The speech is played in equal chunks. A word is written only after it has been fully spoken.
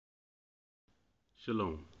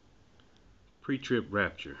Shalom. Pretrib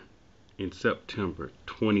Rapture in September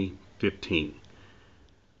 2015.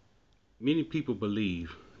 Many people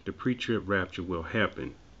believe the pre-trib rapture will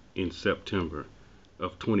happen in September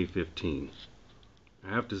of 2015.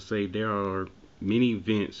 I have to say there are many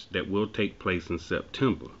events that will take place in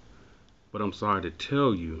September, but I'm sorry to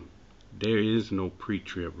tell you there is no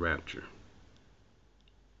pre-trib rapture.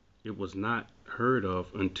 It was not heard of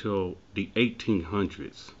until the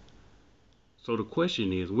 1800s. So the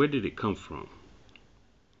question is, where did it come from?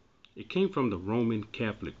 It came from the Roman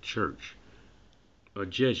Catholic Church, a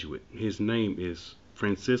Jesuit. His name is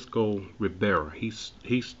Francisco Ribera.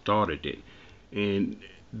 He started it, and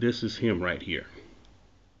this is him right here.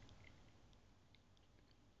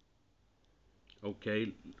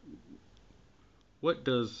 Okay, what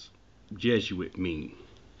does Jesuit mean?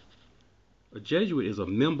 A Jesuit is a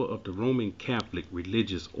member of the Roman Catholic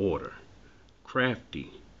religious order,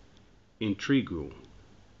 crafty, integral,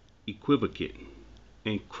 equivocate.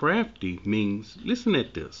 And crafty means, listen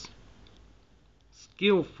at this,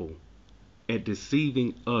 skillful at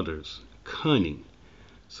deceiving others, cunning.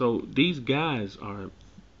 So these guys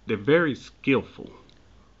they're very skillful.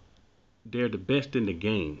 They're the best in the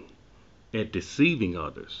game at deceiving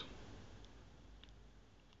others.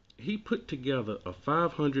 He put together a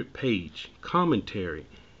 500-page commentary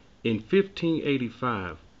in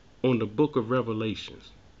 1585 on the book of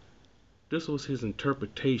Revelations. This was his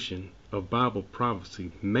interpretation of Bible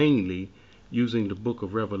prophecy, mainly using the book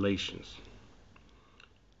of Revelations.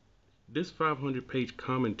 This 500-page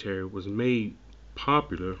commentary was made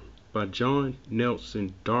popular by John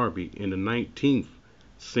Nelson Darby in the 19th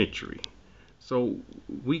century. So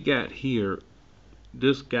we got here,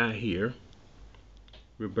 this guy here,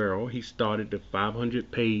 Ribero, he started the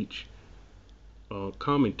 500-page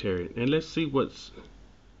commentary. And let's see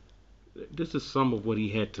this is some of what he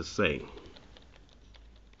had to say.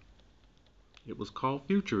 It was called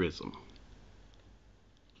futurism.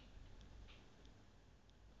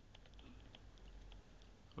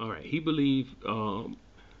 Alright, he believed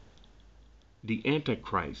the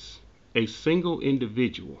Antichrist, a single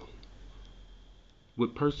individual,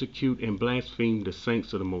 would persecute and blaspheme the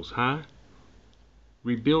saints of the Most High,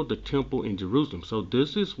 rebuild the temple in Jerusalem. So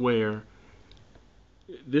this is where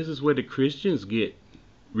the Christians get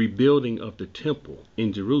rebuilding of the temple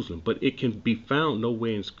in Jerusalem, but it can be found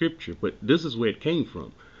nowhere in scripture. But this is where it came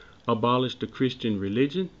from. Abolish the Christian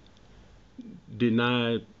religion,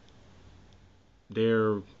 deny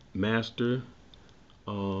their master,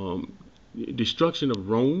 destruction of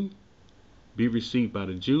Rome, be received by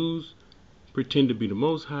the Jews, pretend to be the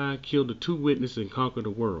Most High, kill the two witnesses, and conquer the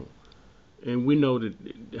world. And we know that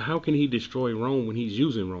how can he destroy Rome when he's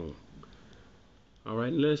using Rome? All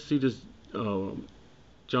right, let's see this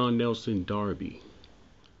John Nelson Darby.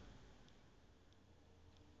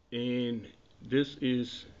 And this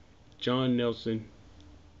is John Nelson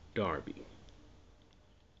Darby.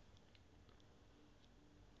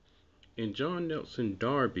 And John Nelson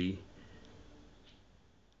Darby,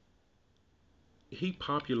 he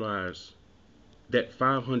popularized that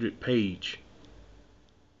 500-page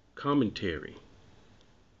commentary.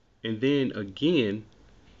 And then again,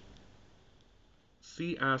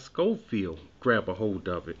 C.I. Scofield grabbed a hold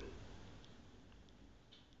of it.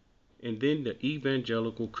 And then the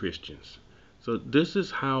evangelical Christians. So this is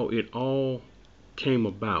how it all came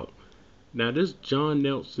about. Now this John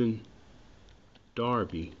Nelson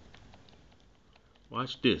Darby,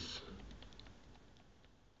 watch this.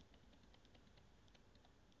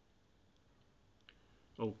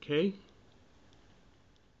 Okay.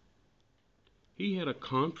 He had a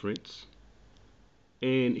conference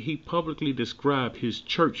and he publicly described his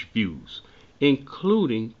church views,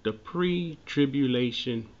 including the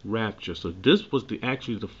pre-tribulation rapture. So this was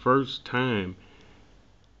actually the first time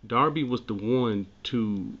Darby was the one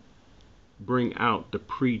to bring out the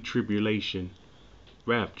pre-tribulation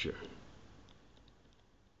rapture.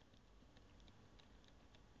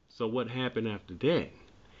 So what happened after that?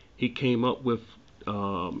 He came up with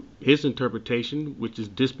his interpretation, which is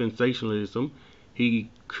dispensationalism.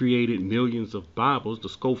 He created millions of Bibles, the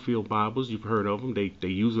Scofield Bibles. You've heard of them. They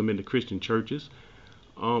use them in the Christian churches.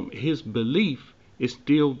 His belief is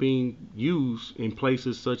still being used in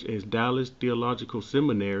places such as Dallas Theological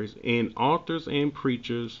Seminaries, and authors and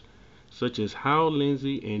preachers such as Hal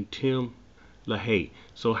Lindsey and Tim LaHaye.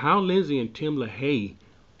 So Hal Lindsey and Tim LaHaye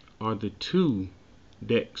are the two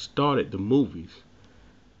that started the movies.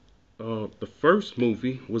 The first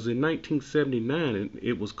movie was in 1979, and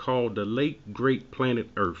it was called The Late Great Planet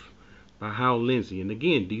Earth by Hal Lindsey. And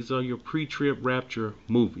again, these are your pre-trib rapture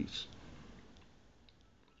movies.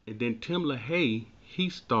 And then Tim LaHaye, he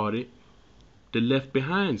started the Left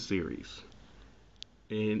Behind series.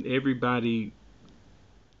 And everybody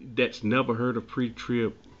that's never heard of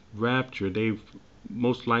pre-trib rapture, they've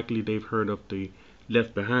most likely they've heard of the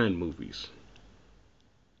Left Behind movies.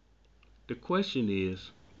 The question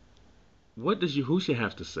is, what does Yahushua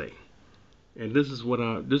have to say? And this is what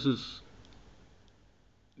I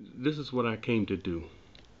came to do.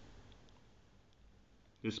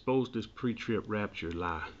 Expose this pre-trib rapture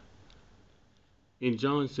lie. In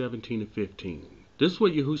John 17 and 15, this is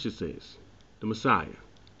what Yahushua says, the Messiah.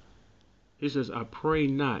 He says, I pray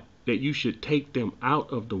not that you should take them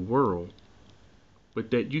out of the world,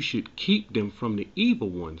 but that you should keep them from the evil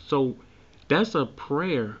one. So that's a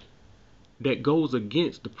prayer that goes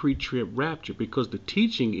against the pre-trib rapture, because the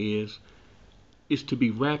teaching is to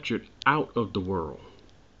be raptured out of the world.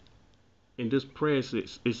 In this prayer,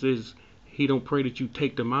 it says he don't pray that you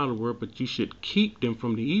take them out of the world, but you should keep them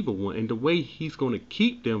from the evil one. And the way he's going to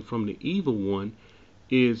keep them from the evil one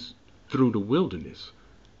is through the wilderness.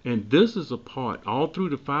 And this is a part, all through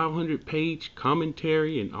the 500-page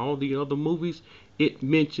commentary and all the other movies, it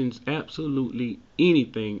mentions absolutely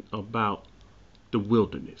anything about the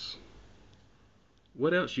wilderness.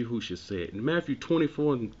 What else Yahushua said? In Matthew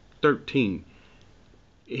 24 and 13,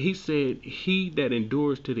 he said, he that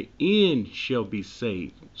endures to the end shall be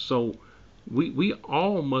saved. So we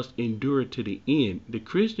all must endure to the end. The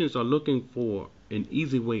Christians are looking for an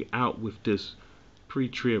easy way out with this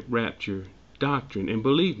pre-trib rapture doctrine. And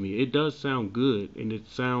believe me, it does sound good, and it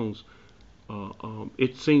sounds,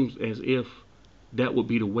 it seems as if that would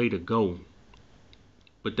be the way to go.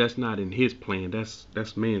 But that's not in his plan.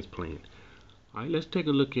 That's man's plan. All right, let's take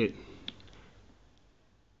a look at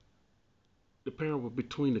the parable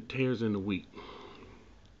between the tares and the wheat.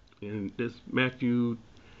 And this Matthew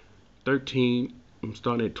 13, I'm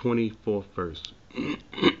starting at 24th verse.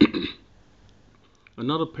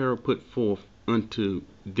 Another parable put forth unto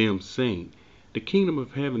them, saying, the kingdom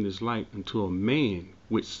of heaven is like unto a man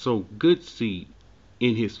which sowed good seed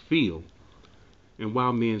in his field. And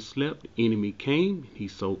while men slept, the enemy came, and he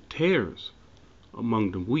sowed tares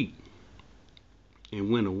among the wheat, and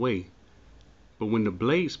went away. But when the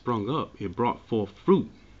blade sprung up, it brought forth fruit.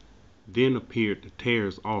 Then appeared the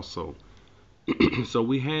tares also. So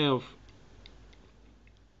we have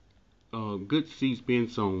good seeds being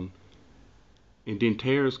sown, and then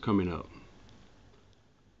tares coming up.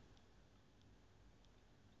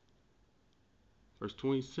 Verse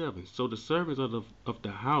 27. So the servants of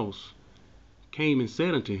the house came and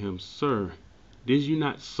said unto him, Sir, did you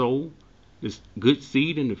not sow this good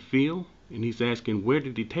seed in the field? And he's asking, where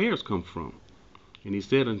did the tares come from? And he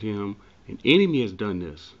said unto him, an enemy has done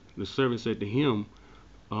this. The servant said to him,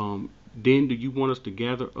 then do you want us to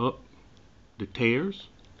gather up the tares?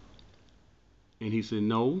 And he said,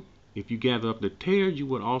 no. If you gather up the tares, you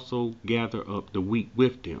would also gather up the wheat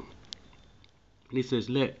with them. And he says,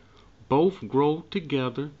 let both grow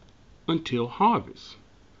together until harvest.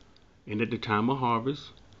 And at the time of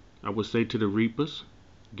harvest, I would say to the reapers,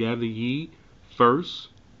 gather ye first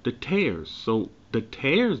the tares. So the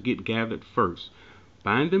tares get gathered first.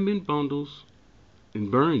 Bind them in bundles and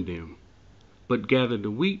burn them, but gather the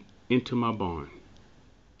wheat into my barn.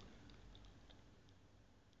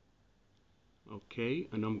 Okay,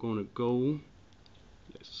 and I'm going to go,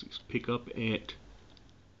 let's pick up at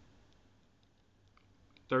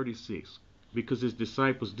 36, because his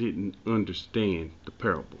disciples didn't understand the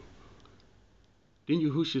parable. Then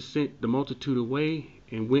Yahushua sent the multitude away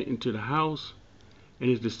and went into the house, and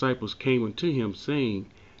his disciples came unto him, saying,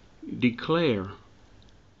 declare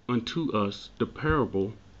unto us the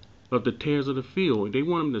parable of the tares of the field. And they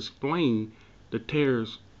want him to explain the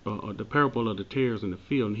tares, the parable of the tares in the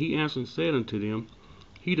field. And he answered and said unto them,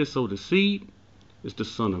 he that sowed the seed is the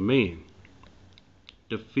Son of Man.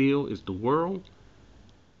 The field is the world.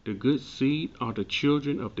 The good seed are the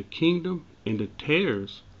children of the kingdom, and the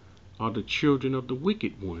tares are the children of the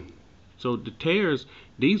wicked one. So the tares,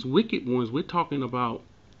 these wicked ones, we're talking about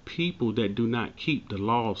people that do not keep the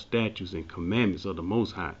law, statutes, and commandments of the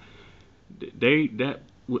Most High. That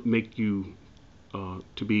would make you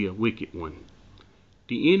to be a wicked one.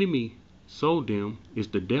 The enemy sowed them is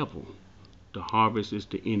the devil. The harvest is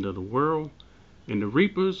the end of the world, and the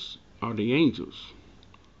reapers are the angels.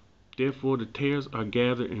 Therefore the tares are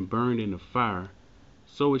gathered and burned in the fire,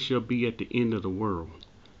 so it shall be at the end of the world.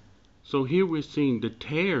 So here we're seeing the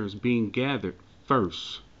tares being gathered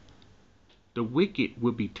first. The wicked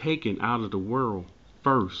will be taken out of the world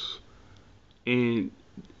first, and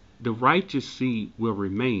the righteous seed will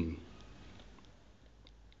remain.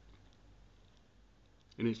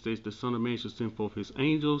 And it says, the Son of Man shall send forth his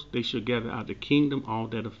angels. They shall gather out the kingdom, all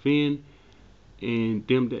that offend, and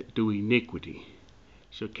them that do iniquity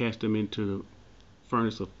shall cast them into the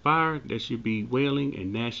furnace of fire. There shall be wailing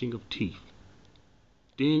and gnashing of teeth.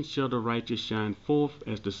 Then shall the righteous shine forth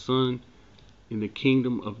as the sun in the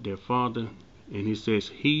kingdom of their Father. And he says,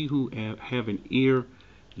 he who have an ear,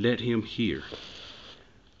 let him hear.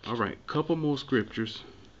 All right, couple more scriptures.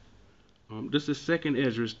 This is 2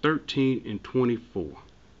 Esdras 13 and 24.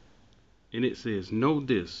 And it says, know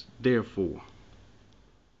this, therefore,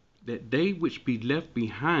 that they which be left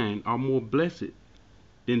behind are more blessed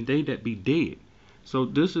than they that be dead. So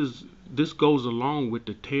this goes along with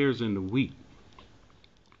the tares and the wheat.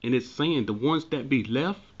 And it's saying the ones that be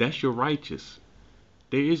left, that's your righteous.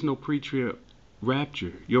 There is no pre-trib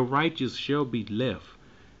rapture. Your righteous shall be left,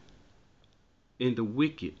 and the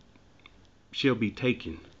wicked shall be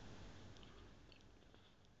taken.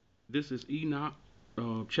 This is Enoch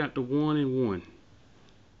chapter 1 and 1.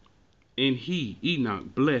 And he,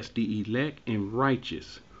 Enoch, blessed the elect and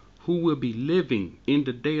righteous, who will be living in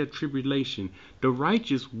the day of tribulation. The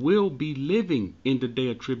righteous will be living in the day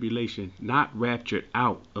of tribulation, not raptured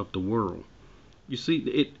out of the world. You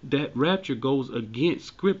see, that rapture goes against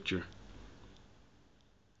scripture.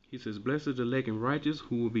 He says, blessed is the elect and righteous,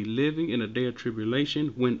 who will be living in a day of tribulation,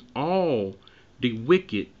 when all the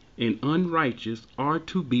wicked and unrighteous are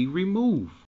to be removed.